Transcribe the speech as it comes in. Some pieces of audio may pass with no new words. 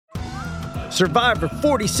Survivor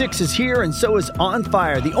 46 is here, and so is On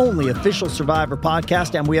Fire, the only official Survivor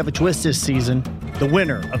podcast, and we have a twist this season. The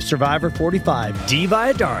winner of Survivor 45, Dee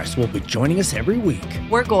Valladares, will be joining us every week.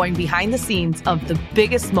 We're going behind the scenes of the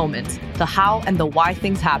biggest moments, the how and the why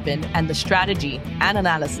things happen, and the strategy and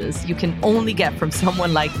analysis you can only get from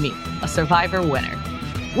someone like me, a Survivor winner.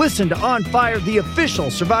 Listen to On Fire, the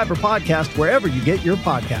official Survivor podcast, wherever you get your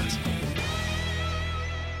podcasts.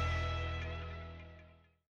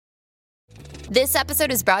 This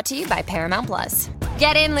episode is brought to you by Paramount Plus.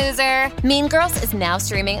 Get in, loser! Mean Girls is now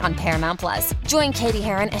streaming on Paramount Plus. Join Katie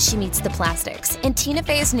Heron as she meets the plastics in Tina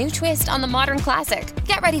Fey's new twist on the modern classic.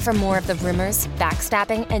 Get ready for more of the rumors,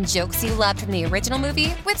 backstabbing, and jokes you loved from the original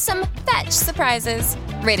movie with some fetch surprises.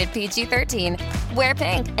 Rated PG-13. Wear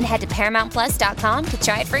pink and head to ParamountPlus.com to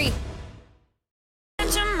try it free.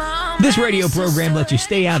 This radio program lets you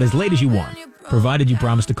stay out as late as you want, provided you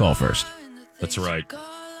promise to call first. That's right.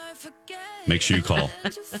 Make sure you call.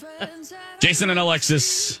 Jason and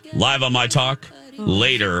Alexis, live on My Talk,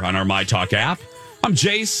 later on our My Talk app. I'm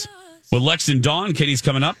Jace with Lex and Dawn. Katie's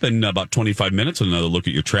coming up in about 25 minutes with another look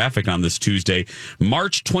at your traffic on this Tuesday,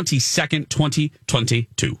 March 22nd,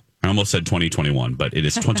 2022. I almost said 2021, but it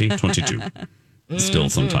is 2022. Still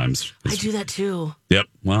sometimes. I do that too. Yep.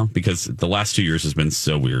 Well, because the last 2 years has been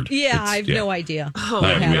so weird. Yeah, I have no idea. Oh, what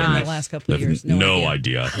happened God. in the last couple of years. No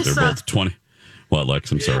idea. They're both 20. What,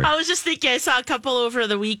 Lex? I'm sorry. I was just thinking, I saw a couple over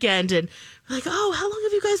the weekend and I'm like, oh, how long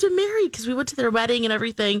have you guys been married? Because we went to their wedding and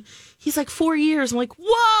everything. He's like 4 years. I'm like,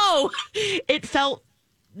 whoa! It felt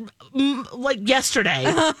like yesterday.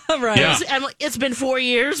 Right. Yeah. I'm like, it's been 4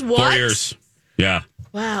 years? What? 4 years. Yeah.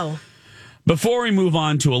 Wow. Before we move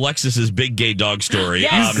on to Alexis's big gay dog story,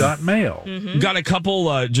 Yes. You've got mail. got a couple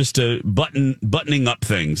buttoning up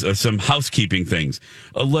things, some housekeeping things.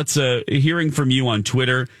 Let's hearing from you on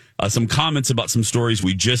Twitter. Some comments about some stories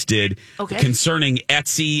we just did concerning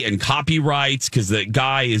Etsy and copyrights because the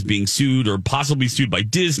guy is being sued or possibly sued by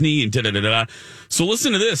Disney and da-da-da-da. So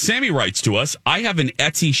listen to this. Sammy writes to us, I have an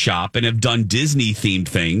Etsy shop and have done Disney-themed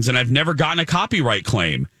things, and I've never gotten a copyright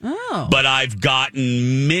claim. Oh. But I've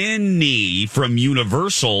gotten many from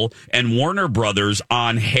Universal and Warner Brothers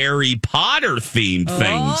on Harry Potter-themed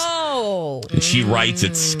things. Oh. And she writes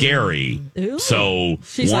it's scary. Ooh. So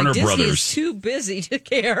She's Warner like, Disney Brothers is too busy to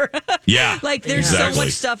care. Yeah. Like there's exactly. so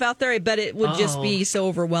much stuff out there. I bet it would just be so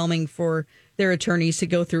overwhelming for their attorneys to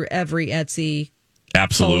go through every Etsy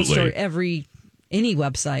Absolutely. post or any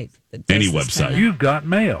website. Any website. You've got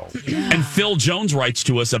mail. And Phil Jones writes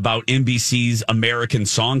to us about NBC's American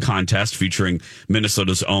Song Contest featuring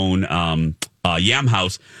Minnesota's own Yam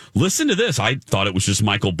House. Listen to this. I thought it was just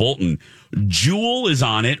Michael Bolton. Jewel is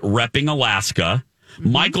on it, repping Alaska.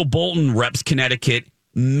 Michael Bolton reps Connecticut.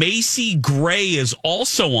 Macy Gray is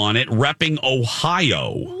also on it, repping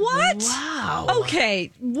Ohio. What? Wow.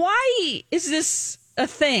 Okay. Why is this a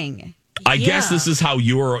thing? I guess this is how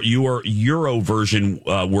your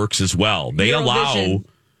Eurovision works as well. They allow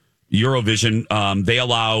Eurovision. They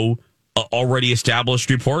allow already established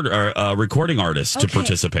recording artists to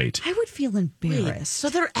participate. I would feel embarrassed. So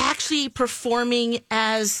they're actually performing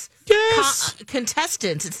as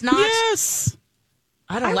contestants. It's not. Yes.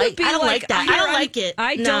 I don't like that. I don't like it.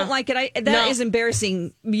 I don't like it. That is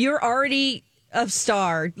embarrassing. You're already a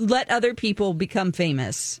star. Let other people become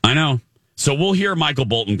famous. I know. So we'll hear Michael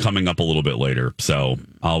Bolton coming up a little bit later. So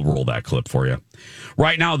I'll roll that clip for you.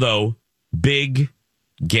 Right now, though, big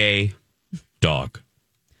gay dog.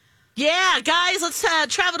 Yeah, guys, let's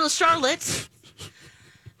travel to Charlotte.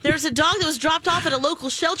 There's a dog that was dropped off at a local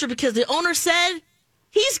shelter because the owner said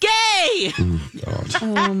he's gay.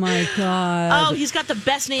 Oh, my God. Oh, he's got the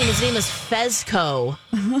best name. His name is Fezco.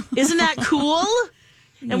 Isn't that cool?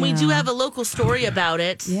 And we do have a local story about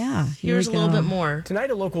it. Yeah. Here's a little bit more.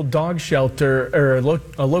 Tonight, a local dog shelter, or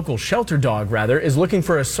a local shelter dog, rather, is looking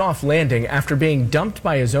for a soft landing after being dumped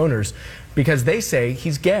by his owners because they say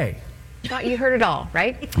he's gay. Thought you heard it all,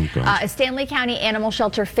 right? A Stanley County Animal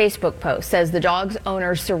Shelter Facebook post says the dog's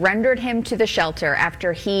owner surrendered him to the shelter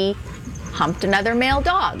after he humped another male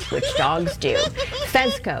dog, which dogs do.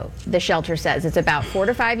 Fezco, the shelter says, it's about 4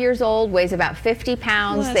 to 5 years old, weighs about 50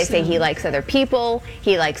 pounds. They say he likes other people,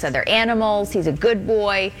 he likes other animals, he's a good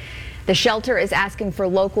boy. The shelter is asking for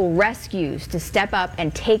local rescues to step up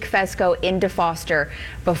and take Fezco into foster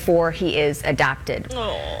before he is adopted.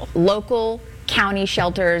 Aww. Local county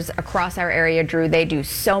shelters across our area, Drew, they do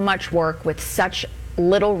so much work with such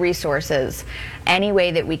little resources. Any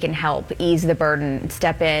way that we can help ease the burden,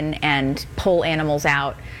 step in and pull animals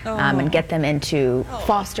out and get them into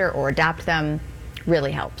foster or adopt them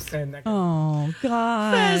really helps. Oh,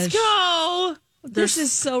 gosh. Fezco! This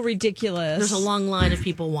is so ridiculous. There's a long line of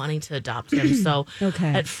people wanting to adopt him. So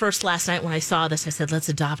at first last night when I saw this, I said, let's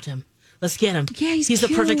adopt him. Let's get him. Yeah, he's the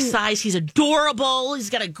cute. perfect size. He's adorable. He's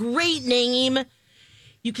got a great name.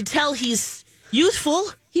 You can tell he's youthful.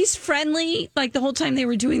 He's friendly. Like the whole time they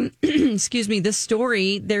were doing, excuse me, this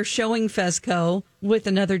story, they're showing Fezco with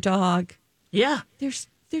another dog. Yeah.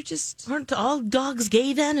 They're just... Aren't all dogs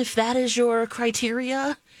gay then, if that is your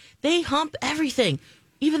criteria? They hump everything.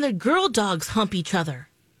 Even the girl dogs hump each other.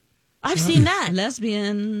 I've seen that.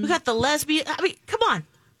 Lesbian. We got the lesbian. I mean, come on.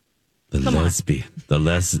 The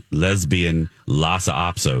lesbian Lhasa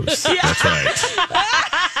Apsos. Yeah. That's right.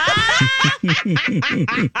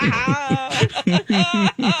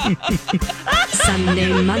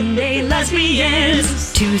 Sunday, Monday,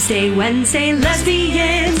 lesbians. Tuesday, Wednesday,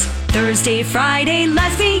 lesbians. Thursday, Friday,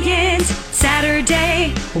 lesbians.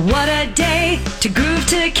 Saturday, what a day to groove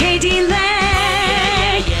to KD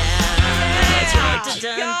Lang. That's right.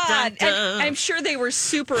 God, and I'm sure they were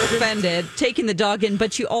super offended taking the dog in,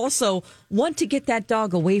 but you also want to get that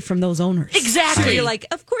dog away from those owners. Exactly. So you're like,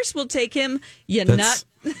 of course we'll take him. You nut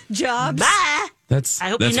jobs. Bye. I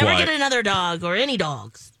hope you never get another dog or any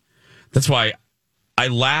dogs. That's why I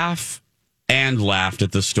laugh and laughed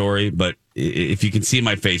at the story, but if you can see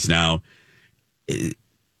my face now,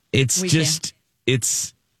 it's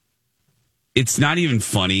not even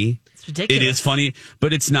funny. It's ridiculous. It is funny,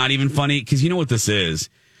 but it's not even funny because you know what this is?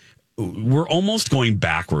 We're almost going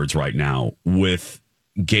backwards right now with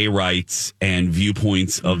gay rights and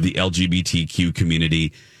viewpoints of the LGBTQ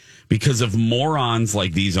community because of morons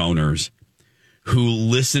like these owners who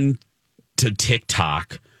listen to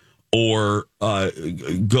TikTok or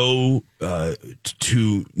go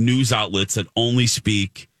to news outlets that only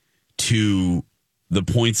speak to the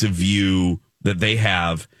points of view that they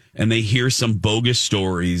have, and they hear some bogus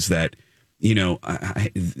stories that, you know,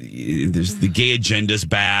 there's the gay agenda's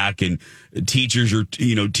back and teachers are,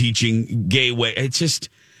 you know, teaching gay way. It's just,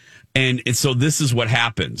 and so this is what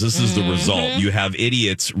happens. This is the result. You have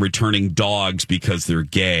idiots returning dogs because they're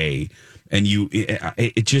gay. And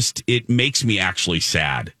it makes me actually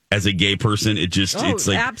sad as a gay person. It's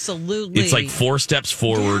like, absolutely. It's like 4 steps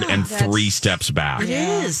forward and 3 steps back. It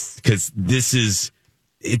is. Because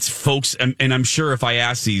it's folks. And I'm sure if I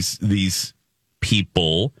ask these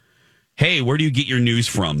people, hey, where do you get your news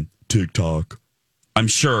from? TikTok. I'm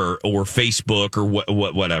sure, or Facebook or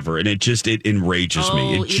whatever. And it enrages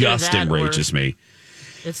me. It just enrages me.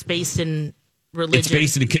 It's based in religion. It's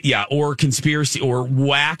based in, or conspiracy or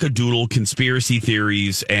wackadoodle conspiracy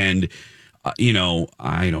theories. And,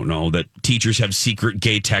 I don't know, that teachers have secret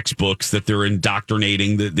gay textbooks that they're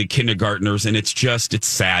indoctrinating the kindergartners. And it's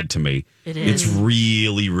sad to me. It is. It's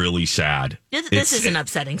really, really sad. This is an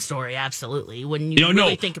upsetting story, absolutely, when you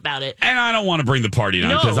really think about it. And I don't want to bring the party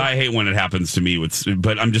down because I hate when it happens to me.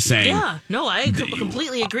 But I'm just saying. Yeah, no, I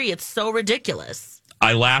completely agree. It's so ridiculous.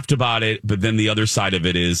 I laughed about it, but then the other side of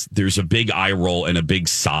it is there's a big eye roll and a big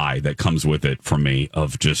sigh that comes with it from me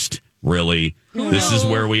of just, really? This is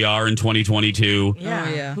where we are in 2022?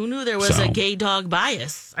 Yeah. Who knew there was a gay dog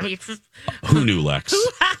bias? I mean, who knew, Lex?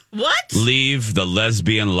 What? Leave the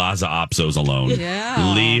lesbian Lhasa Apsos alone.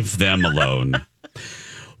 Yeah. Leave them alone.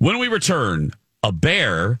 When we return, a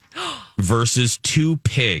bear versus 2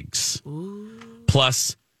 pigs. Ooh.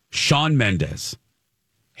 Plus, Shawn Mendes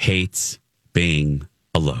hates being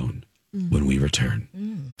alone. When we return.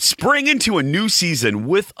 Spring into a new season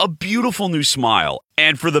with a beautiful new smile.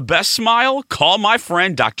 And for the best smile, call my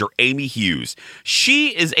friend Dr. Amy Hughes. She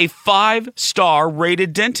is a 5-star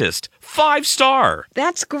rated dentist. 5-star.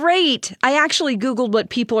 That's great. I actually Googled what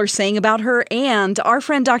people are saying about her, and our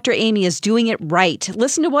friend Dr. Amy is doing it right.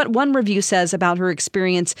 Listen to what one review says about her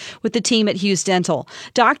experience with the team at Hughes Dental.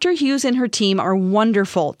 Dr. Hughes and her team are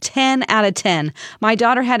wonderful. 10 out of 10. My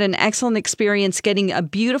daughter had an excellent experience getting a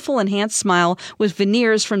beautiful enhanced smile with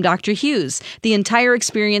veneers from Dr. Hughes. The entire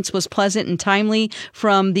experience was pleasant and timely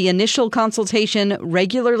from the initial consultation,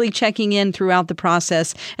 regularly checking in throughout the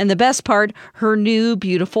process, and the best part, her new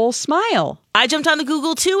beautiful smile. I jumped on the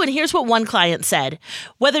Google too, and here's what one client said.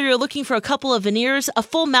 Whether you're looking for a couple of veneers, a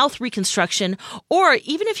full mouth reconstruction, or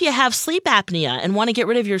even if you have sleep apnea and want to get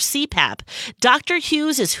rid of your CPAP, Dr.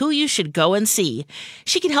 Hughes is who you should go and see.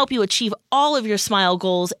 She can help you achieve all of your smile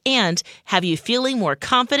goals and have you feeling more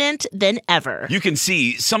confident than ever. You can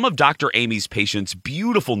see some of Dr. Amy's patients'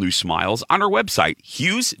 beautiful new smiles on her website,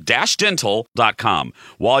 hughes-dental.com.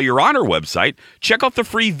 While you're on her website, check out the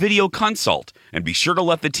free video consult and be sure to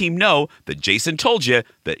let the team know that Jason told you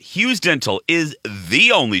that Hughes Dental is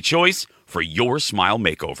the only choice for your smile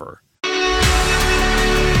makeover.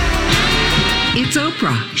 It's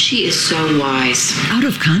Oprah. She is so wise. Out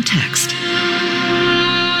of context.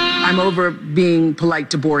 I'm over being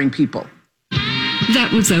polite to boring people. That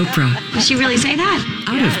was Oprah. Did she really say that?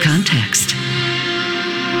 Out of context.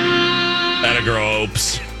 Atta girl,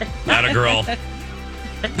 oops. Atta girl.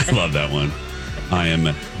 I love that one. I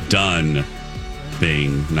am done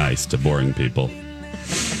being nice to boring people.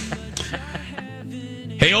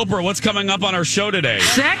 Hey, Oprah, what's coming up on our show today?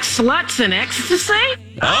 Sex, sluts, and ecstasy?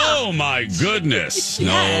 Oh, my goodness.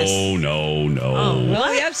 Yes. No.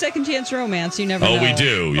 Well, we have second chance romance. You never know. Oh, we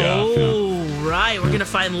do, yeah. Oh, right. We're going to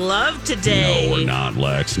find love today. No, we're not,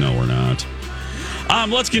 Lex. No, we're not.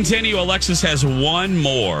 Let's continue. Alexis has one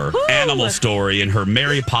more animal story in her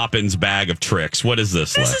Mary Poppins bag of tricks. What is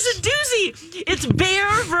this, Lex? This is a doozy. It's bear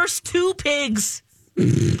versus 2 pigs.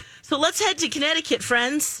 So let's head to Connecticut,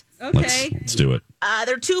 friends. Okay. Let's do it.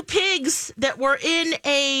 They're 2 pigs that were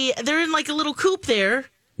they're in like a little coop there.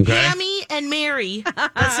 Okay. Hammy and Mary.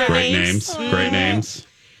 That's their Great names. Great names.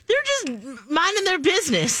 They're just minding their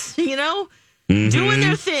business, Mm-hmm. doing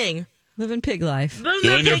their thing. Living pig life.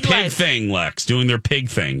 Doing their pig thing, Lex. Doing their pig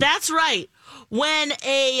thing. That's right. When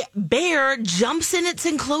a bear jumps in its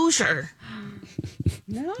enclosure.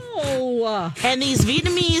 No. And these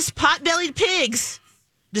Vietnamese pot-bellied pigs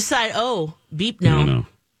decide, beep no. No.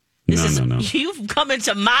 You've come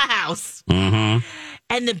into my house. Uh-huh.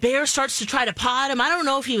 And the bear starts to try to pot him. I don't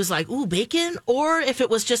know if he was like, ooh, bacon, or if it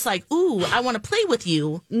was just like, ooh, I want to play with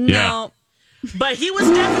you. No. Yeah. But he was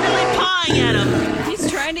definitely pawing at him. He's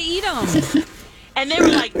trying to eat him. And they were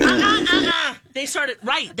like, They started,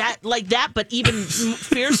 but even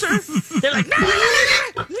fiercer. They're like,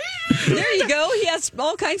 There you go. He has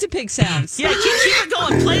all kinds of pig sounds. Yeah, keep it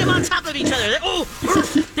going. Play them on top of each other.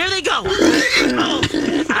 There they go.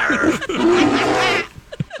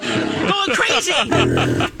 Going crazy.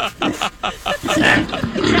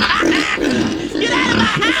 Get out of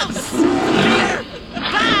my house.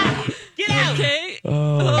 Bye. Get out. Okay.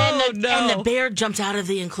 And the bear jumped out of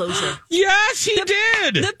the enclosure. Yes, he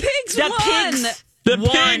did. The pigs won. The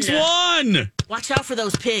pigs won. Watch out for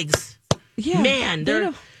those pigs. Yeah, man,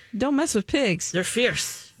 don't mess with pigs. They're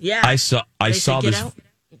fierce. Yeah, I saw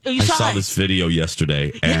this video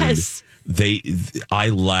yesterday, and I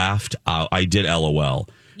laughed. I did LOL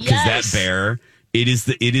because that bear. It is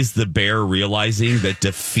the bear realizing that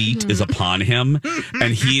defeat is upon him,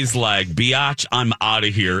 and he's like, "Biatch, I'm out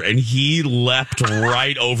of here," and he leapt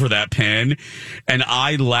right over that pen, and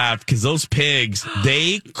I laughed because those pigs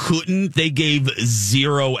they gave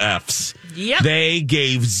 0 Fs. Yep. They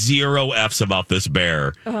gave 0 Fs about this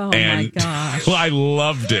bear. Oh and my gosh! I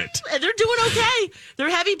loved it. And they're doing okay. They're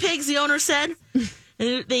happy pigs. The owner said.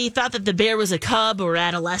 And they thought that the bear was a cub or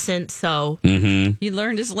adolescent, so he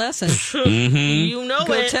learned his lesson. You know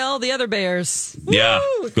Go it. tell the other bears. Yeah,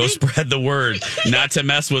 go spread the word. Not to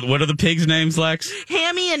mess with, what are the pigs' names, Lex?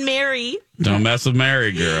 Hammy and Mary. Don't mess with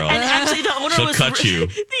Mary, girl. And actually, the owner She'll cut you.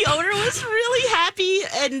 The owner was really happy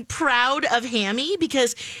and proud of Hammy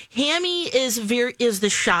because Hammy is the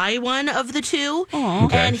shy one of the 2,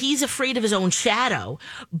 and he's afraid of his own shadow.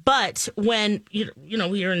 But when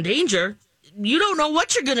you're in danger, you don't know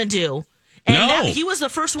what you're going to do. And he was the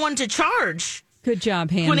first one to charge. Good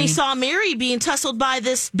job, Hammy. When he saw Mary being tussled by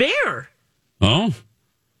this bear. Oh.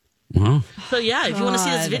 Wow. So, yeah, if you want to see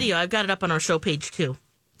this video, I've got it up on our show page, too.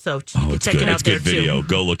 So it's check good. it out It's there, good video. too.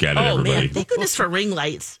 Go look at it, everybody. Man, thank goodness for ring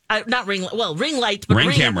lights. Not ring lights, but ring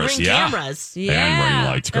cameras. Ring yeah. cameras. And ring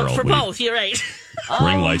lights, girl. For both, you're right.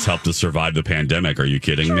 Ring lights helped us survive the pandemic. Are you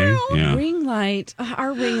kidding me? Yeah. Ring light.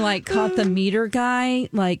 Our ring light caught the meter guy.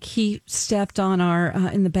 Like he stepped on our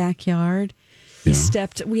in the backyard. He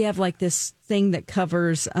stepped. We have like this thing that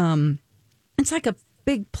covers. It's like a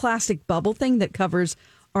big plastic bubble thing that covers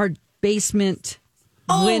our basement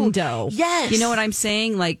window. Yes. You know what I'm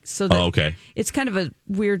saying? Like so. That okay. It's kind of a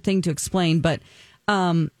weird thing to explain, but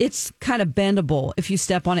it's kind of bendable if you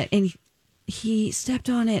step on it. And he stepped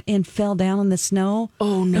on it and fell down in the snow.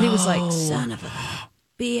 Oh, no. And he was like, son of a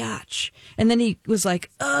biatch. And then he was like,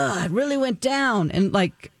 it really went down. And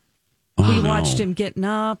like, we watched him getting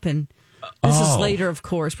up. And this is later, of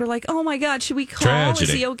course. We're like, oh my God, should we call? Tragedy.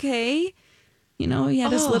 Is he okay? He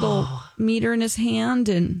had his little meter in his hand.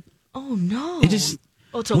 And oh, no. It's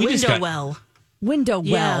a window well. Window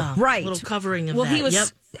well, right. A little covering of that. that. He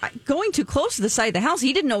was going too close to the side of the house.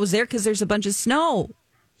 He didn't know it was there because there's a bunch of snow.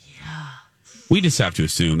 We just have to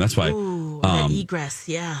assume. That's why. That egress,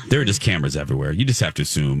 yeah. There are just cameras everywhere. You just have to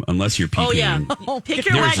assume, unless you're peeking. Oh, yeah. Pick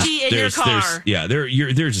your wedgie in your car.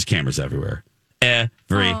 There's just cameras everywhere.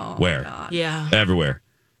 Everywhere. Oh, yeah. Everywhere.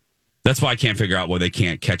 That's why I can't figure out why they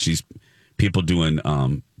can't catch these people doing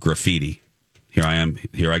graffiti. Here I am.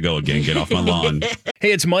 Here I go again. Get off my lawn.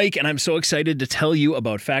 Hey, it's Mike, and I'm so excited to tell you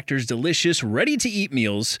about Factor's delicious, ready-to-eat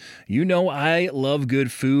meals. You know I love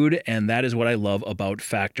good food, and that is what I love about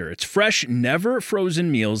Factor. It's fresh, never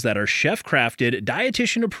frozen meals that are chef-crafted,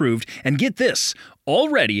 dietitian-approved, and get this, all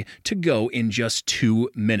ready to go in just 2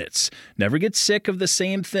 minutes. Never get sick of the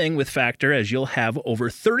same thing with Factor, as you'll have over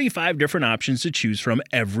 35 different options to choose from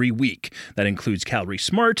every week. That includes Calorie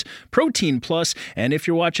Smart, Protein Plus, and if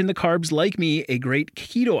you're watching the carbs like me, a great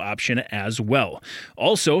keto option as well.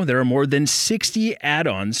 Also, there are more than 60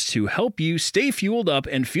 add-ons to help you stay fueled up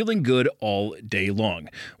and feeling good all day long.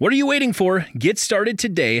 What are you waiting for? Get started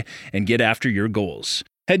today and get after your goals.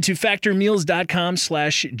 Head to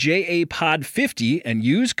factormeals.com/JAPOD50 and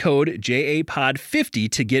use code JAPOD50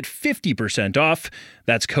 to get 50% off.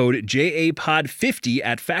 That's code JAPOD50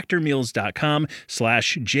 at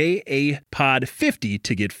factormeals.com/JAPOD50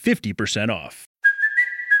 to get 50% off.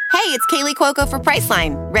 Hey, it's Kaylee Cuoco for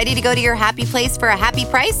Priceline. Ready to go to your happy place for a happy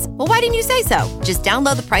price? Well, why didn't you say so? Just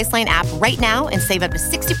download the Priceline app right now and save up to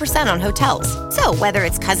 60% on hotels. So whether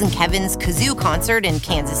it's Cousin Kevin's Kazoo Concert in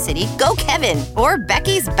Kansas City, go Kevin, or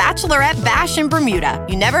Becky's Bachelorette Bash in Bermuda,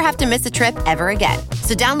 you never have to miss a trip ever again.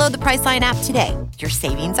 So download the Priceline app today. Your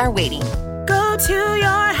savings are waiting. Go to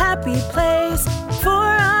your happy place for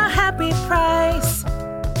a happy price.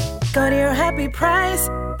 Go to your happy price,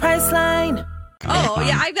 Priceline. Oh,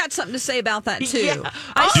 yeah, I've got something to say about that, too. Yeah.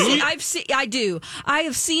 I do. I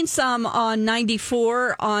have seen some on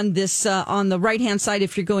 94 on this, on the right-hand side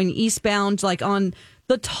if you're going eastbound, like on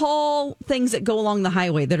the tall things that go along the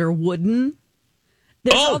highway that are wooden.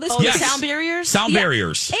 There's all this sound barriers? Sound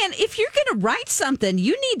barriers. And if you're going to write something,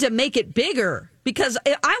 you need to make it bigger because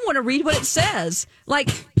I want to read what it says. Like...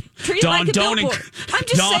 Treat it like a billboard. I'm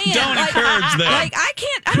just saying. Don't encourage them. Like, I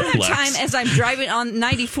don't have time as I'm driving on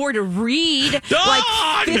 94 to read like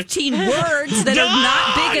 15 words that are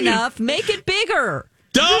not big enough. Make it bigger.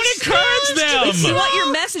 Don't encourage them. If you want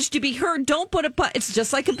your message to be heard, don't put it's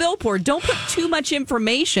just like a billboard. Don't put too much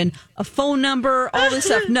information, a phone number, all this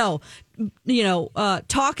stuff. No,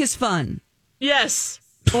 talk is fun. Yes.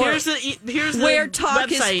 Here's the where talk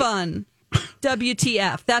website. is fun.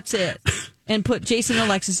 WTF. That's it. And put Jason and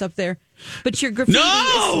Alexis up there. But your graffiti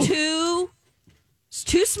is too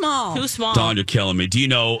small. Too small. Dawn, you're killing me. Do you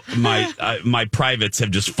know my privates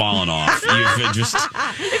have just fallen off? You've just...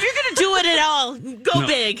 If you're going to do it at all, go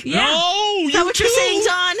big. Yeah. No, is that what you're saying,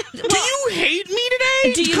 Dawn? Do you hate me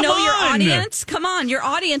today? Do you know your audience? Come on. Your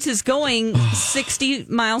audience is going 60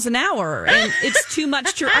 miles an hour. And it's too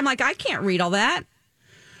much. I'm like, I can't read all that.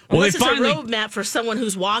 Unless it's a roadmap for someone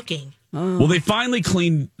who's walking. Well, they finally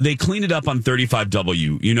cleaned it up on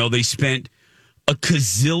 35W. You know, they spent $1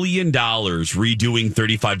 gazillion redoing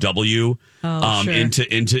 35W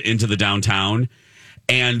into the downtown,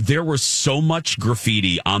 and there was so much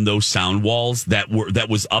graffiti on those sound walls that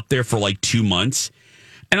was up there for like 2 months.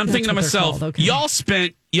 And I'm thinking to myself, y'all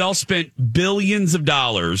spent billions of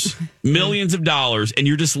dollars, millions of dollars, and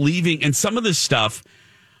you're just leaving. And some of this stuff,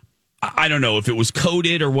 I don't know if it was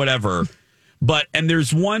coded or whatever. But, and there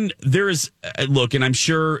is, look, and I'm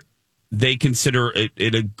sure they consider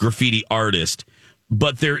it a graffiti artist,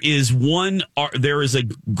 but there is a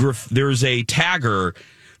tagger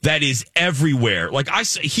that is everywhere. Like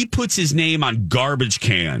he puts his name on garbage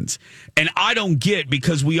cans, and I don't get,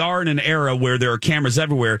 because we are in an era where there are cameras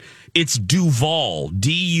everywhere. It's Duval,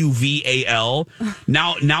 Duval.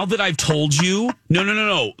 Now that I've told you,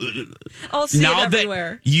 no. I'll see it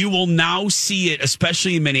everywhere. You will now see it,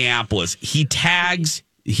 especially in Minneapolis. He tags,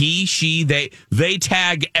 they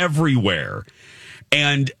tag everywhere,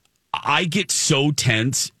 and I get so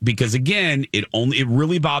tense because, again, it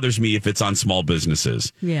really bothers me if it's on small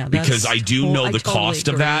businesses. Yeah, because I know the cost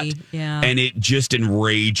of that, and it just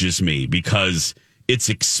enrages me because it's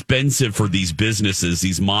expensive for these businesses,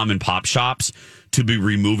 these mom and pop shops, to be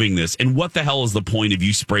removing this. And what the hell is the point of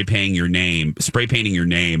you spray painting your name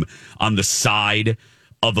on the side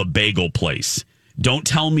of a bagel place? Don't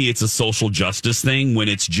tell me it's a social justice thing when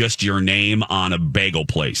it's just your name on a bagel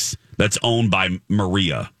place that's owned by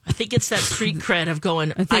Maria. I think it's that street cred of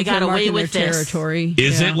going, I got away with this. Territory.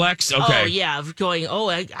 Is it, Lex? Okay. Oh, yeah. Of going,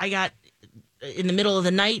 I got in the middle of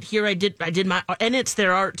the night here. I did my, and it's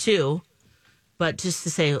their art too. But just to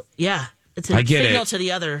say, yeah, it's a signal to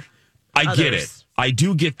the other. I get it. I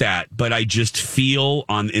do get that, but I just feel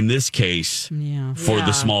in this case for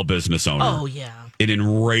the small business owner. Oh, yeah. It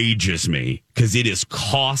enrages me because it is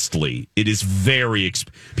costly. It is very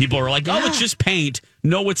people are like, oh, it's just paint.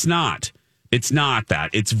 No, it's not. It's not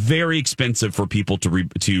that. It's very expensive for people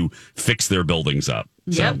to fix their buildings up.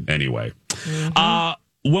 Yep. So anyway,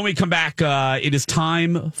 When we come back, it is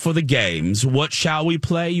time for the games. What shall we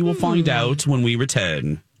play? You will find out when we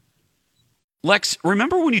return. Lex,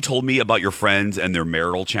 remember when you told me about your friends and their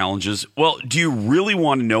marital challenges? Well, do you really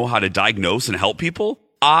want to know how to diagnose and help people?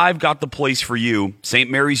 I've got the place for you.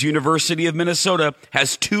 St. Mary's University of Minnesota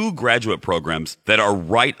has 2 graduate programs that are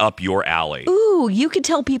right up your alley. Ooh, you could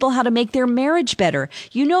tell people how to make their marriage better.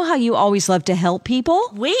 You know how you always love to help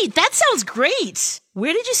people. Wait, that sounds great.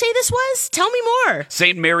 Where did you say this was? Tell me more.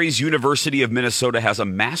 St. Mary's University of Minnesota has a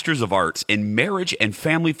Master's of Arts in Marriage and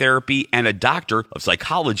Family Therapy and a Doctor of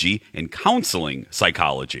Psychology in Counseling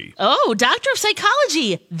Psychology. Oh, Doctor of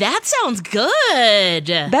Psychology. That sounds good.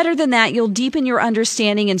 Better than that, you'll deepen your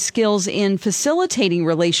understanding and skills in facilitating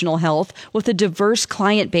relational health with a diverse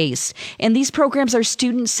client base. And these programs are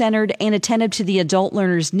student-centered and attentive to the adult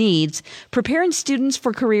learner's needs, preparing students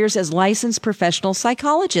for careers as licensed professional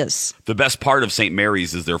psychologists. The best part of St.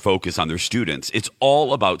 Mary's is their focus on their students. It's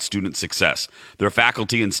all about student success. Their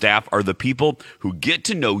faculty and staff are the people who get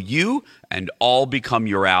to know you and all become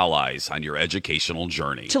your allies on your educational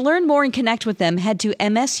journey. To learn more and connect with them, head to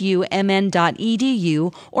msumn.edu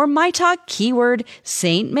or MyTalk keyword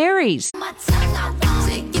St. Mary's.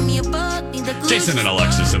 Jason and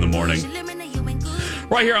Alexis in the morning.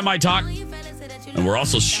 Right here on My Talk. And we're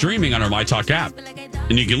also streaming on our My Talk app.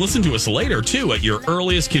 And you can listen to us later, too, at your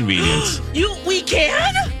earliest convenience. We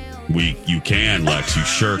can? You can, Lex. You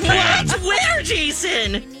sure can. What? Where,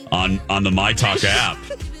 Jason? On the My Talk app.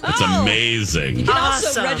 It's amazing. You can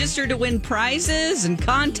also register to win prizes and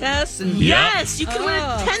contests. And Yes, you can win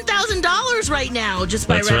 $10,000 right now just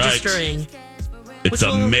by registering. Right. It's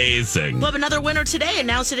amazing. We'll have another winner today,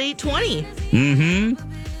 announced at 8:20. Mm-hmm.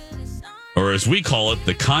 Or as we call it,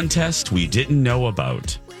 the contest we didn't know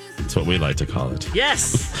about. That's what we like to call it.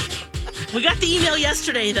 Yes. We got the email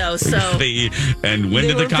yesterday, though. So and when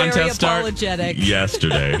did the contest start? Apologetic.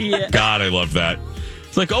 Yesterday. Yeah. God, I love that.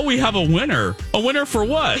 It's like, oh, we have a winner. A winner for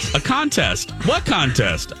what? A contest. What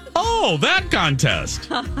contest? Oh, that contest.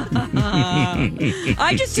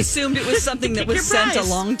 I just assumed it was something that was sent a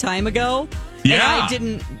long time ago. Yeah. And I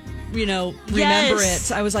didn't, remember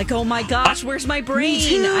it. I was like, oh my gosh, where's my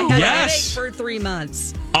brain? I had a headache for 3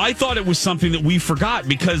 months. I thought it was something that we forgot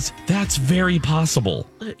because that's very possible.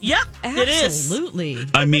 Yep, it is. Absolutely.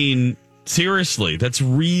 I mean, seriously, that's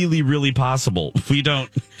really, really possible. We don't.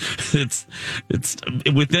 It's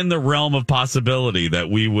within the realm of possibility that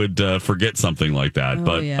we would forget something like that.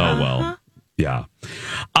 Oh well, yeah.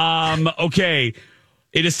 Okay,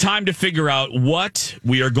 it is time to figure out what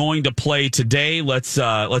we are going to play today. Let's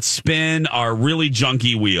spin our really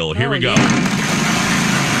junky wheel. Here we go. Yeah.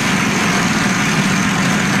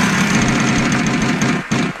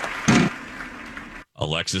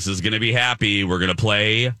 Alexis is going to be happy. We're going to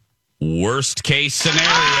play worst case scenario.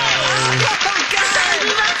 Oh, God. I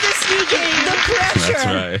love this new game. The pressure. That's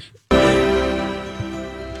right.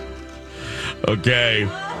 Okay.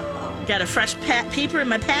 Got a fresh paper in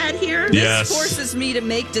my pad here. Yes. This forces me to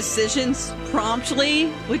make decisions promptly,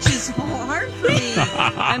 which is hard for me.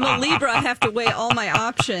 I'm a Libra. I have to weigh all my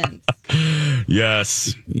options.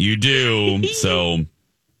 Yes, you do. So,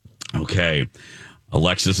 okay.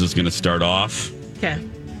 Alexis is going to start off. Okay.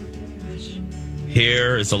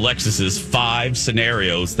 Here is Alexis's 5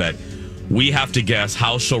 scenarios that we have to guess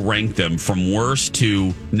how she'll rank them from worst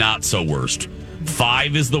to not so worst.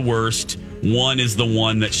 5 is the worst. 1 is the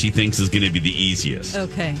one that she thinks is going to be the easiest.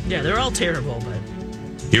 Okay. Yeah, they're all terrible, but...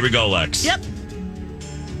 Here we go, Lex. Yep.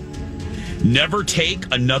 Never take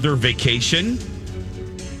another vacation.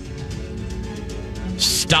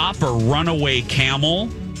 Stop or run away camel.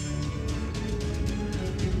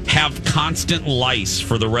 Have constant lice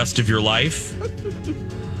for the rest of your life.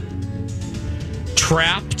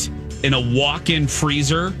 Trapped in a walk-in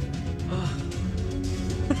freezer.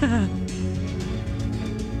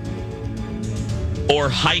 Or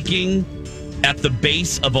hiking at the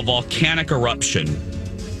base of a volcanic eruption.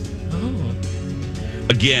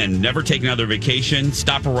 Again, never take another vacation.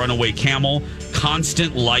 Stop or run away camel.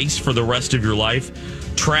 Constant lice for the rest of your life.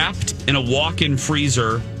 Trapped in a walk-in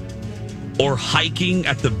freezer. Or hiking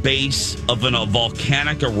at the base of a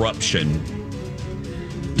volcanic eruption.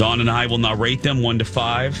 Dawn and I will now rate them 1 to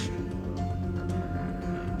 5.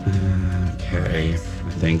 Okay. I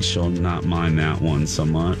think she'll not mind that one so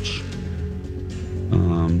much.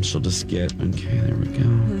 She'll just get... Okay, there we go.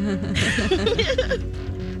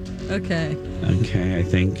 Okay. Okay, I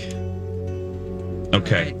think...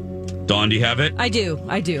 Okay. Dawn, do you have it? I do.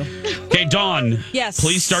 Okay, Dawn. Yes.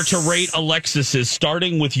 Please start to rate Alexis's,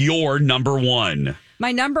 starting with your number 1.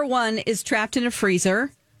 My number 1 is trapped in a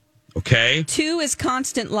freezer. Okay. 2 is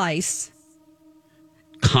constant lice.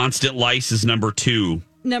 Constant lice is number 2.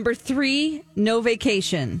 Number 3, no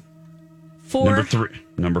vacation. 4.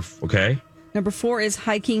 Okay. Number 4 is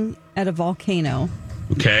hiking at a volcano.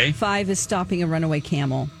 Okay. 5 is stopping a runaway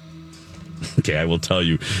camel. Okay, I will tell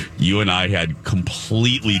you, you and I had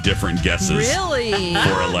completely different guesses. Really?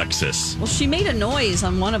 For Alexis. Well, she made a noise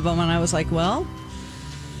on one of them, and I was like, well.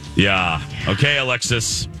 Yeah. Okay,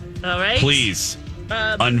 Alexis. All right. Please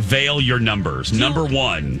unveil your numbers. Number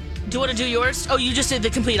 1. Do you want to do yours? Oh, you just did the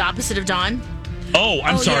complete opposite of Dawn? Oh,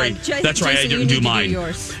 I'm sorry. Yeah. That's right. Jason, I didn't do mine. Do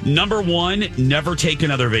yours. Number 1, never take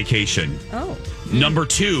another vacation. Oh. Number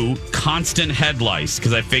 2, constant head lice,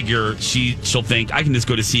 because I figure she'll think I can just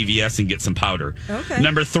go to CVS and get some powder. Okay.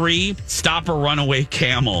 Number 3, stop a runaway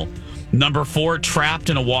camel. Number 4, trapped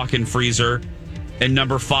in a walk-in freezer. And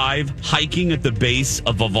number 5, hiking at the base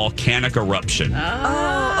of a volcanic eruption. Oh, okay.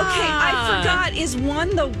 I forgot. Is one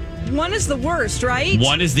is the worst, right?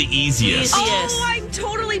 1 is the easiest. Oh, I'm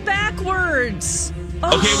totally backwards.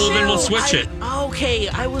 Okay, well then we'll switch it. Okay,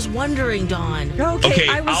 I was wondering, Dawn. Okay,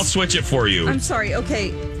 I'll switch it for you. I'm sorry.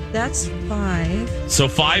 Okay, that's 5. So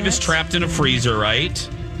 5 is trapped in a freezer, right?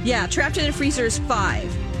 Yeah, trapped in a freezer is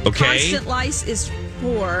 5. Okay. Constant lice is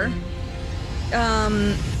 4.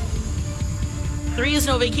 3 is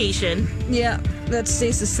no vacation. Yeah, that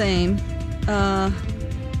stays the same.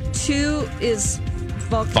 2 is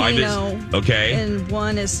volcano. 5 is okay. And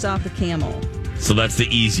 1 is stop a camel. So that's the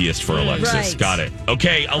easiest for Alexis. Right. Got it.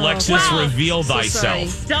 Okay, Alexis, reveal thyself.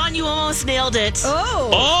 Sorry. Dawn, you almost nailed it. Oh,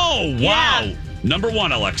 wow. Yeah. Number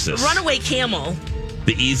 1, Alexis. Runaway camel.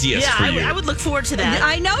 The easiest for you. I would look forward to that.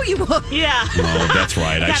 I know you would. Yeah. Oh, that's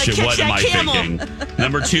right. I should. What am I camel. thinking?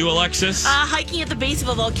 Number 2, Alexis. Hiking at the base of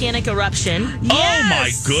a volcanic eruption. Oh my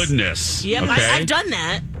goodness. Yep, Okay. I've done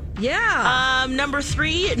that. Yeah. Number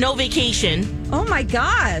 3, no vacation. Oh my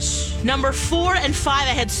gosh. Number 4 and 5, I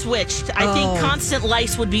had switched. I think constant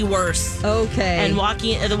lice would be worse. Okay. And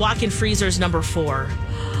the walk-in freezer is number 4.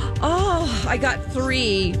 Oh, I got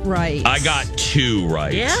 3 right. I got 2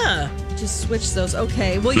 right. Yeah. Just switch those.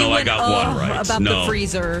 Okay. Well, No, you I went got 1 right. about No. the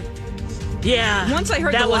freezer. Yeah. Once I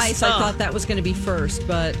heard that the was, lice, I thought that was going to be first,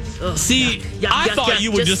 but See, I thought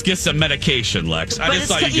you would just get some medication, Lex. I just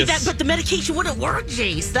thought you just. But the medication wouldn't work,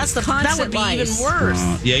 Jace. That would Constant be lice. even worse.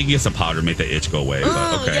 Yeah, you can get some powder, make the itch go away.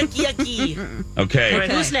 But okay. Yucky. Okay. All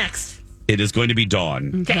right, who's next? It is going to be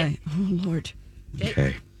Dawn. Okay. Oh, Lord.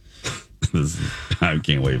 Okay. I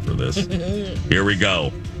can't wait for this. Here we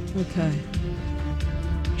go. Okay.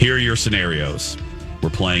 Here are your scenarios. We're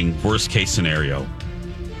playing worst case scenario.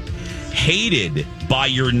 Hated by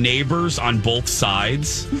your neighbors on both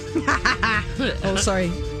sides. Oh,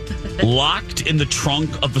 sorry. Locked in the trunk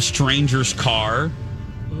of a stranger's car.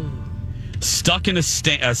 Stuck in a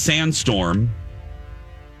sandstorm.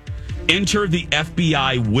 Enter the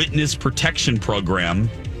FBI witness protection program.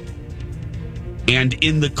 And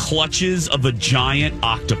in the clutches of a giant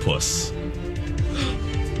octopus.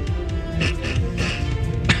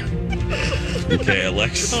 Okay,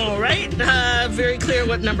 Alex. All right. Very clear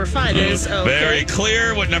what number 5 is. Okay. Very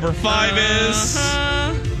clear what number 5 is.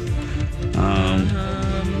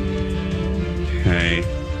 Okay.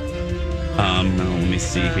 Now let me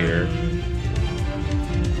see here.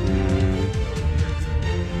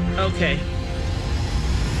 Okay.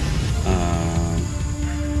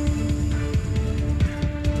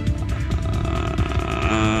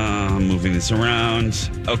 I'm moving this around.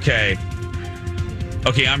 Okay.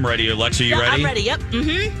 Okay, I'm ready. Alexa, you ready? I'm ready. Yep.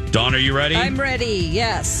 Mm-hmm. Dawn, are you ready? I'm ready.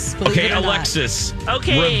 Yes. Okay, Alexis.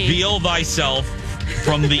 Okay. Reveal thyself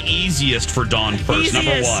from the easiest for Dawn first. Easiest,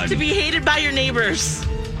 number 1. to be hated by your neighbors.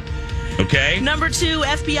 Okay. Number 2,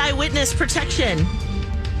 FBI witness protection.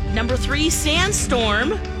 Number 3,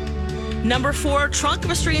 sandstorm. Number 4, trunk of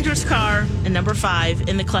a stranger's car. And number 5,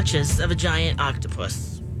 in the clutches of a giant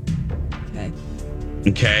octopus. Okay.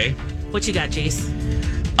 Okay. What you got, Jace?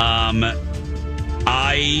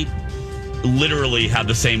 I literally have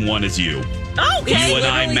the same one as you. Okay. You and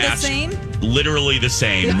I Literally matched. the same? Literally the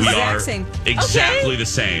same. We Exact are same. exactly the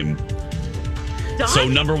same. Dawn? So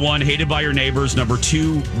number 1, hated by your neighbors. Number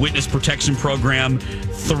 2, witness protection program.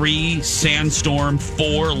 3, sandstorm.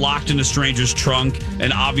 4, locked in a stranger's trunk.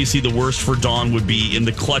 And obviously the worst for Dawn would be in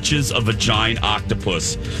the clutches of a giant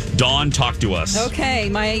octopus. Dawn, talk to us. Okay,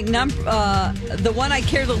 my the one I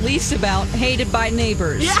care the least about, hated by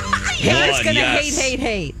neighbors. Yeah. Who's going to yes.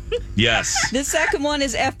 hate? Yes. The second one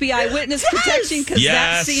is FBI witness protection because Yes.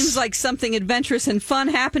 that seems like something adventurous and fun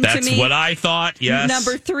happened That's to me. what I thought. Yes.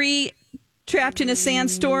 Number 3, trapped in a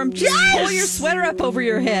sandstorm. Just pull your sweater up over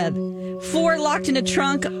your head. 4, locked in a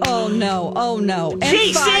trunk. Oh no. And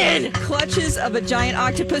Jason! 5, clutches of a giant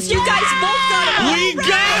octopus. You guys both got it. We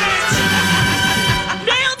got it!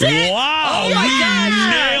 Nailed it! Wow. Oh my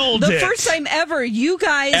gosh. the first time ever. You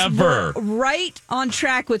guys were right on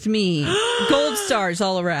track with me. Gold stars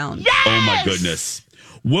all around. Yes! Oh, my goodness.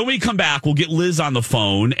 When we come back, we'll get Liz on the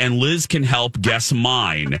phone, and Liz can help guess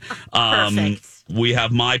mine. Perfect. We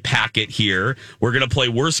have my packet here. We're going to play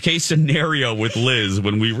worst case scenario with Liz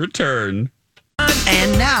when we return.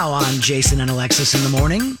 And now on Jason and Alexis in the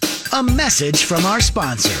Morning, a message from our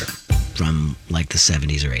sponsor from like the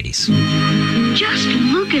 70s or 80s. Just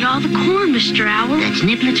look at all the corn, Mr. Owl. That's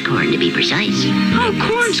Niblets corn, to be precise. Oh,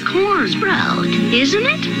 corn's corn. Sprout. Isn't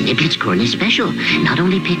it? Niblets corn is special. Not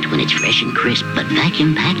only picked when it's fresh and crisp, but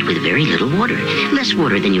vacuum-packed with very little water. Less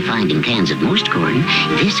water than you find in cans of most corn.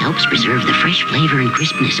 This helps preserve the fresh flavor and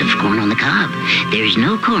crispness of corn on the cob. There's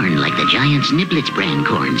no corn like the Giant's Niblets brand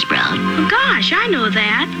corn, Sprout. Oh, gosh, I know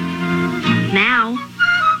that. Now.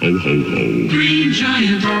 Ho, ho, ho. Green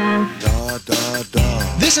Giant.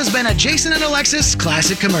 This has been a Jason and Alexis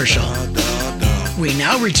classic commercial. We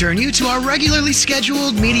now return you to our regularly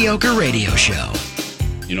scheduled mediocre radio show.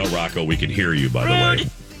 You know, Rocco, we can hear you, by the way.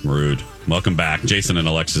 Rude. Welcome back. Jason and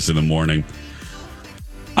Alexis in the morning.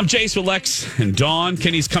 I'm Jace with Lex and Dawn.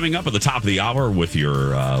 Kenny's coming up at the top of the hour with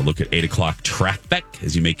your look at 8 o'clock traffic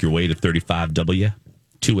as you make your way to 35W,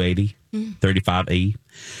 280, 35E.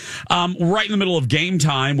 Right in the middle of game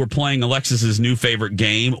time, we're playing Alexis's new favorite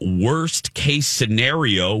game, Worst Case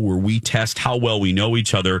Scenario, where we test how well we know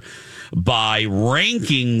each other by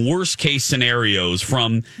ranking worst case scenarios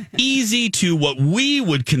from easy to what we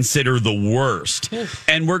would consider the worst.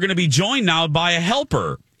 And we're going to be joined now by a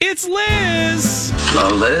helper. It's Liz.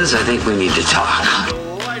 Hello, Liz. I think we need to talk.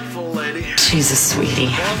 Delightful lady. Jesus, sweetie.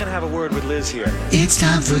 Well, I'm going to have a word with Liz here. It's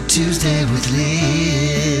time for Tuesday with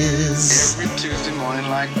Liz. Every Tuesday morning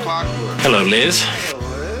like clockwork. Hello, Liz.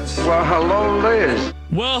 Well, hello, Liz.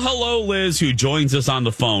 Well, hello, Liz, who joins us on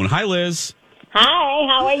the phone. Hi, Liz. Hi,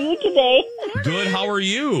 how are you today? Good. How are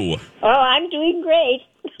you? Oh, I'm doing great.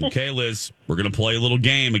 Okay, Liz, we're going to play a little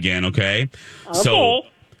game again, okay? Okay. So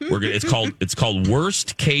it's called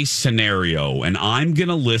Worst Case Scenario, and I'm going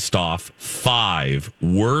to list off 5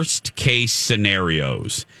 worst case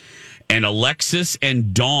scenarios. And Alexis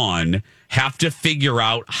and Dawn have to figure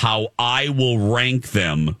out how I will rank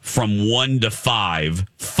them from 1 to 5,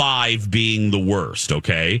 5 being the worst,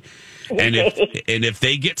 okay? And if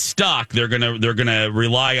they get stuck, they're gonna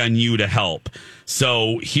rely on you to help.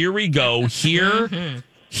 So here we go.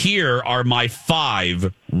 Here are my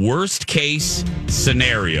 5 worst case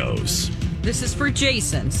scenarios. This is for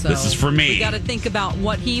Jason. So this is for me. We got to think about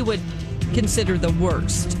what he would consider the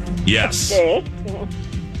worst. Yes. Okay.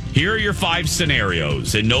 Here are your 5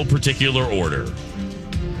 scenarios in no particular order.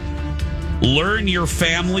 Learn your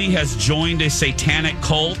family has joined a satanic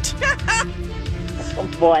cult. Oh,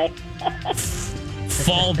 boy.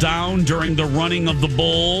 Fall down during the running of the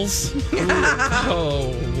bulls.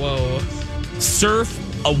 Oh, whoa. Surf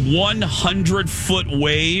a 100-foot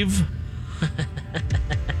wave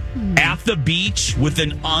at the beach with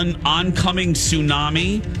an oncoming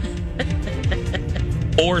tsunami.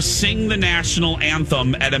 Or sing the national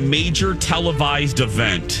anthem at a major televised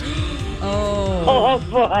event. Oh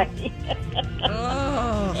boy.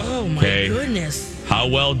 Oh, my goodness. How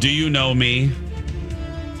well do you know me?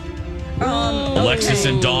 Alexis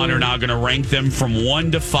and Dawn are now going to rank them from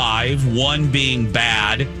 1 to 5. 1 being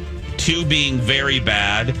bad, 2 being very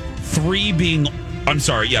bad, 3 being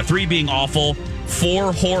awful,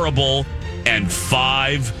 4 horrible, and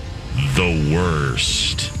 5 the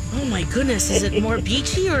worst. Oh my goodness, is it more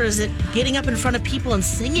beachy or is it getting up in front of people and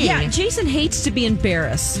singing? Yeah, Jason hates to be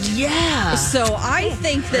embarrassed. Yeah. So I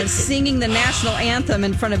think that singing the national anthem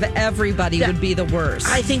in front of everybody would be the worst.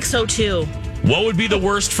 I think so too. What would be the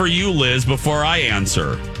worst for you, Liz, before I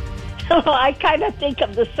answer? I kind of think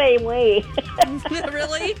of the same way.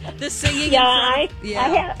 Really? The singing?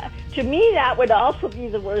 Yeah, to me, that would also be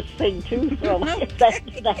the worst thing, too, so if that's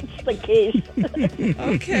the case.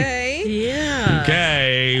 Okay. Yeah.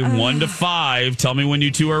 Okay, 1 to 5. Tell me when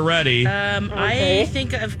you two are ready. I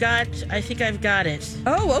think I've got it.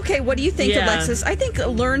 Oh, okay. What do you think, Alexis? I think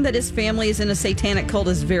learn that his family is in a satanic cult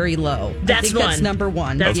is very low. That's That's number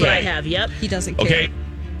 1. That's what I have, yep. He doesn't care. Okay,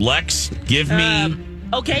 Lex, give me...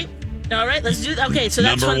 Okay. All right, let's do. Okay, so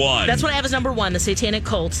that's number 1. That's what I have as number 1, the satanic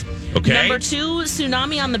cult. Okay. Number 2,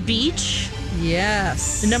 tsunami on the beach.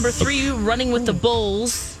 Yes. Number 3, running with the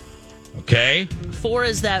bulls. Okay. 4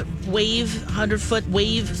 is that wave, 100-foot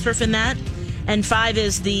wave, surfing that, and 5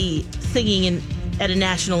 is the singing at a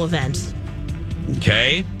national event.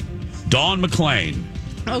 Okay. Dawn McClain.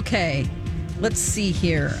 Okay. Let's see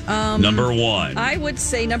here. Number 1. I would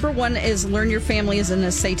say number 1 is learn your family is in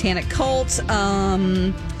a satanic cult.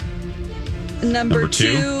 Number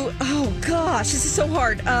 2. Oh, Oh, gosh, this is so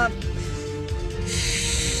hard.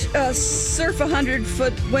 Surf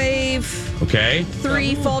 100-foot wave. Okay.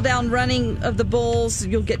 3, fall down running of the bulls.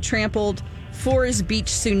 You'll get trampled. 4 is beach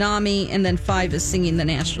tsunami. And then 5 is singing the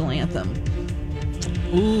national anthem.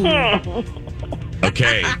 Ooh.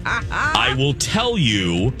 Okay. I will tell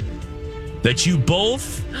you that you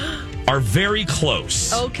both are very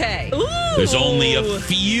close. Okay. Ooh. There's only a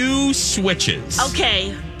few switches.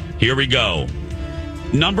 Okay. Here we go.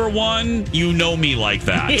 Number 1, you know me like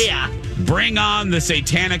that. Yeah. Bring on the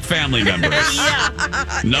satanic family members.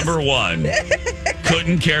 Yeah. Number 1,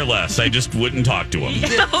 couldn't care less. I just wouldn't talk to him.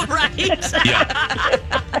 Yeah, right.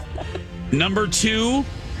 Yeah. Number 2,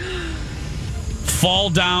 fall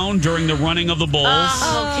down during the running of the bulls.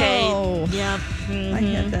 Okay. Oh. Yeah. Mm-hmm. I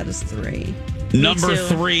had that as 3. Number too.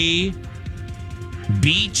 3,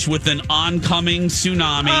 beach with an oncoming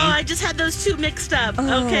tsunami. Oh, I just had those 2 mixed up.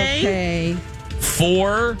 Okay.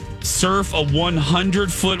 4, surf a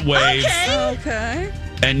 100-foot wave. Okay.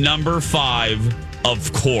 And number 5,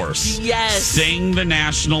 of course, yes, sing the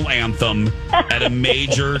national anthem at a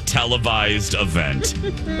major televised event.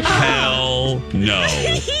 Hell no.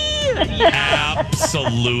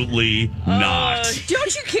 Absolutely not.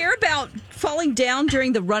 Don't you care about falling down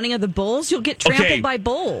during the running of the bulls? You'll get trampled by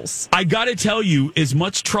bulls. I got to tell you, as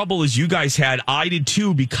much trouble as you guys had, I did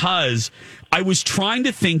too, because I was trying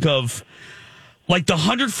to think of like the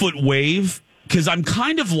 100-foot wave, because I'm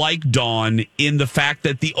kind of like Dawn in the fact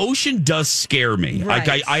that the ocean does scare me. Right.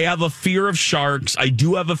 Like I have a fear of sharks. I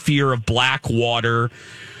do have a fear of black water.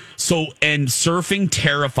 So, and surfing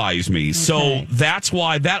terrifies me. Okay. So that's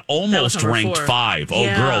why that almost ranked 4. 5. Oh,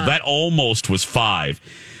 girl, that almost was 5.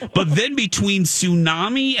 But then between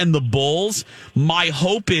tsunami and the bulls, my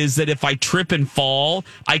hope is that if I trip and fall,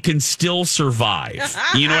 I can still survive.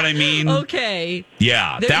 You know what I mean? Okay.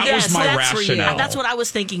 Yeah, that was my rationale. That's what I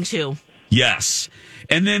was thinking too. Yes.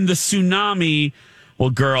 And then the tsunami. Well,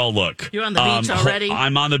 girl, look. You're on the beach already?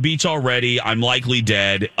 I'm on the beach already. I'm likely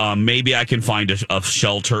dead. Maybe I can find a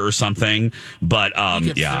shelter or something. But you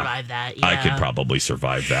could survive that. Yeah. I could probably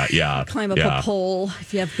survive that. Yeah. Climb up a pole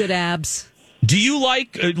if you have good abs. Do you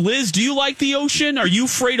like, Liz, do you like the ocean? Are you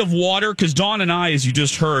afraid of water? Because Dawn and I, as you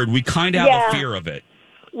just heard, we kind of have a fear of it.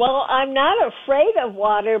 Well, I'm not afraid of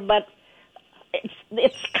water, but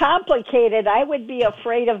it's complicated. I would be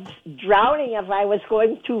afraid of drowning if I was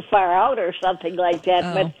going too far out or something like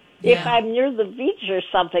that. But if I'm near the beach or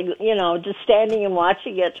something, just standing and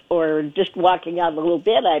watching it or just walking out a little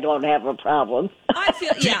bit, I don't have a problem. I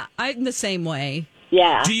feel, I'm the same way.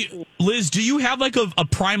 Yeah. Liz, do you have like a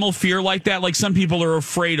primal fear like that? Like some people are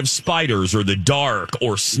afraid of spiders or the dark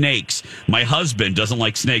or snakes. My husband doesn't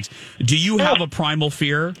like snakes. Do you have a primal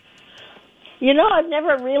fear? I've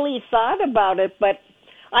never really thought about it, but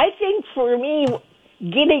I think for me,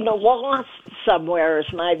 getting lost somewhere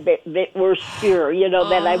is my worst fear,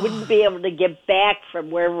 that I wouldn't be able to get back from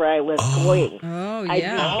wherever I was going. Oh, yeah. I'd be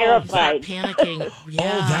terrified. Panicking. Yeah.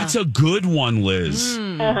 Oh, that's a good one, Liz.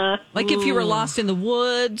 Like if you were lost in the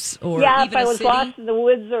woods or if even I a was city? lost in the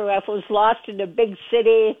woods or if I was lost in a big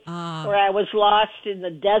city or I was lost in the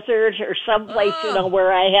desert or someplace,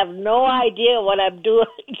 where I have no idea what I'm doing.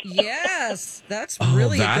 Yes, that's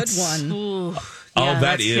really a good one. Ooh,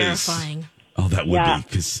 that is terrifying. Oh, that would be,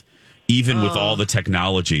 because even with all the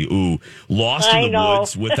technology, lost in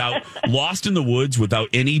the woods without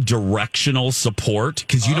any directional support,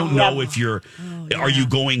 because you don't know if you're, are you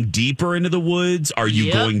going deeper into the woods? Are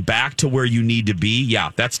you going back to where you need to be?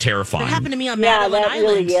 Yeah, that's terrifying. That happened to me on Madeline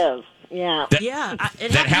Island. Really is. Yeah.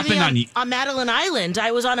 It happened to me on Madeline Island.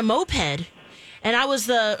 I was on a moped. And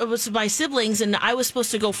it was my siblings, and I was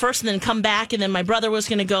supposed to go first and then come back, and then my brother was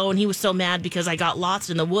going to go, and he was so mad because I got lost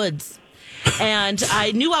in the woods. And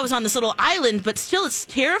I knew I was on this little island, but still, it's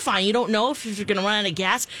terrifying. You don't know if you're going to run out of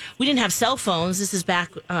gas. We didn't have cell phones. This is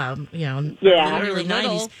back, in the early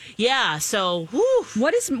 90s. Yeah, so,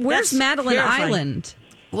 where's Madeline Island?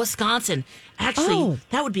 Wisconsin. Actually,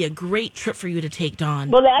 that would be a great trip for you to take,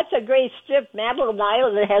 Dawn. Well, that's a great trip. Madeline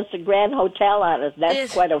Island has the Grand Hotel on it.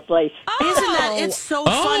 That's quite a place. Isn't that? It's so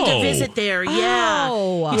fun to visit there. Yeah.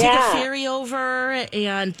 You take a ferry over,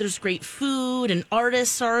 and there's great food, and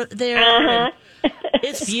artists are there. And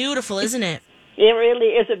it's beautiful, isn't it? It really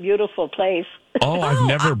is a beautiful place. Oh, I've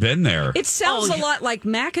never been there. It sounds a lot like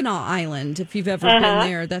Mackinac Island, if you've ever been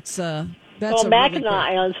there. That's Mackinac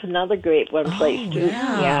Island's another great one place, too.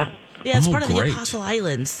 Yeah, it's part of the Apostle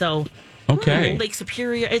Islands, so Lake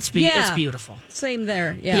Superior. It's beautiful. Same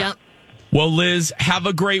there. Yeah. Yep. Well, Liz, have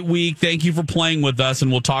a great week. Thank you for playing with us, and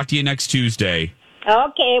we'll talk to you next Tuesday.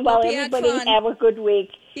 Okay, well, everybody have a good week.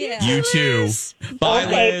 Yeah. You too. Bye,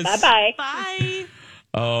 Liz. Bye-bye. Bye.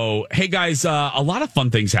 Oh, hey guys, a lot of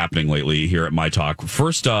fun things happening lately here at My Talk.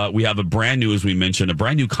 First, we have a brand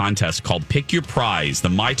new contest called Pick Your Prize, the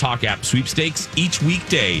My Talk app sweepstakes. Each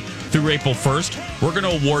weekday through April 1st, we're going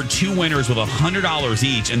to award 2 winners with $100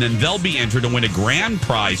 each, and then they'll be entered to win a grand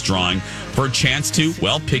prize drawing for a chance to,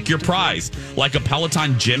 pick your prize. Like a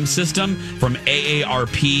Peloton gym system from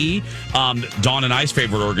AARP, Dawn and I's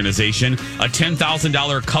favorite organization, a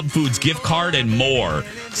 $10,000 Cub Foods gift card, and more.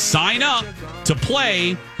 Sign up to play.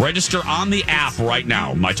 Register on the app right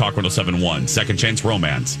now. My Talk 1071. Second Chance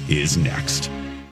Romance is next.